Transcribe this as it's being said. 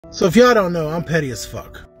So if y'all don't know, I'm petty as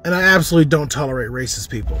fuck, and I absolutely don't tolerate racist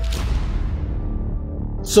people.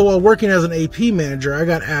 So while working as an AP manager, I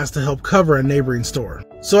got asked to help cover a neighboring store.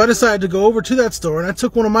 So I decided to go over to that store, and I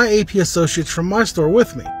took one of my AP associates from my store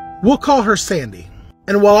with me. We'll call her Sandy.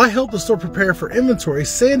 And while I helped the store prepare for inventory,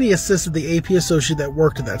 Sandy assisted the AP associate that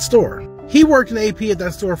worked at that store. He worked in AP at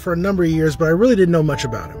that store for a number of years, but I really didn't know much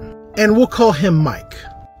about him. And we'll call him Mike.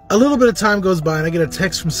 A little bit of time goes by and I get a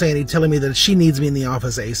text from Sandy telling me that she needs me in the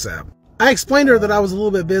office ASAP. I explained to her that I was a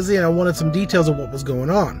little bit busy and I wanted some details of what was going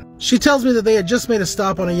on. She tells me that they had just made a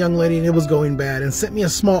stop on a young lady and it was going bad, and sent me a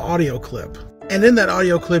small audio clip. And in that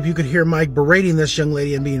audio clip you could hear Mike berating this young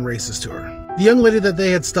lady and being racist to her. The young lady that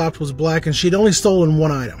they had stopped was black and she'd only stolen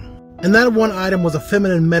one item. And that one item was a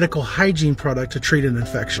feminine medical hygiene product to treat an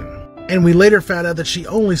infection. And we later found out that she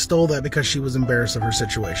only stole that because she was embarrassed of her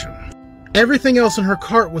situation. Everything else in her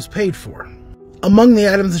cart was paid for. Among the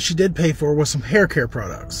items that she did pay for was some hair care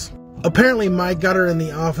products. Apparently Mike got her in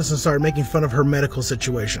the office and started making fun of her medical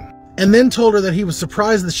situation, and then told her that he was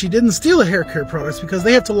surprised that she didn't steal the hair care products because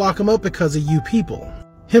they have to lock him up because of you people.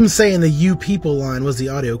 Him saying the you people line was the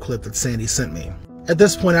audio clip that Sandy sent me. At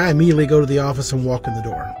this point I immediately go to the office and walk in the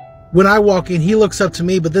door. When I walk in, he looks up to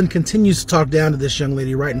me but then continues to talk down to this young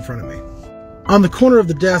lady right in front of me. On the corner of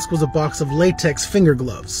the desk was a box of latex finger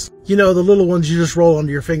gloves. You know, the little ones you just roll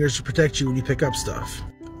onto your fingers to protect you when you pick up stuff.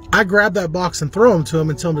 I grab that box and throw them to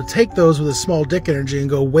him and tell him to take those with his small dick energy and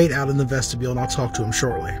go wait out in the vestibule, and I'll talk to him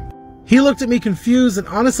shortly. He looked at me confused and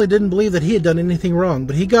honestly didn't believe that he had done anything wrong,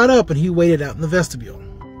 but he got up and he waited out in the vestibule.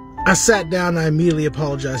 I sat down and I immediately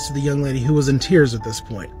apologized to the young lady, who was in tears at this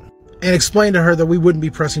point, and explained to her that we wouldn't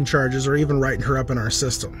be pressing charges or even writing her up in our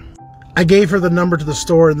system. I gave her the number to the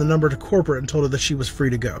store and the number to corporate and told her that she was free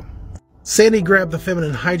to go. Sandy grabbed the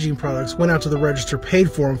feminine hygiene products, went out to the register,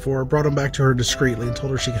 paid for them for her, brought them back to her discreetly, and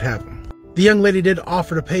told her she could have them. The young lady did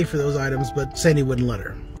offer to pay for those items, but Sandy wouldn't let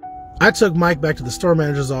her. I took Mike back to the store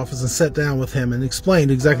manager's office and sat down with him and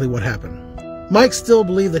explained exactly what happened. Mike still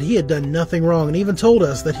believed that he had done nothing wrong and even told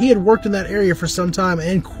us that he had worked in that area for some time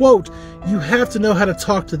and, quote, "You have to know how to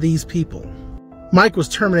talk to these people." Mike was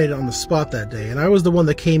terminated on the spot that day, and I was the one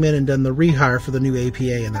that came in and done the rehire for the new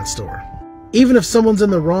APA in that store. Even if someone's in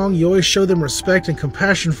the wrong, you always show them respect and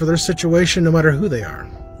compassion for their situation no matter who they are.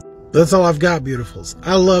 That's all I've got, beautifuls.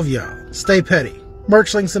 I love y'all. Stay petty.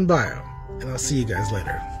 Merch links in bio, and I'll see you guys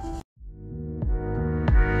later.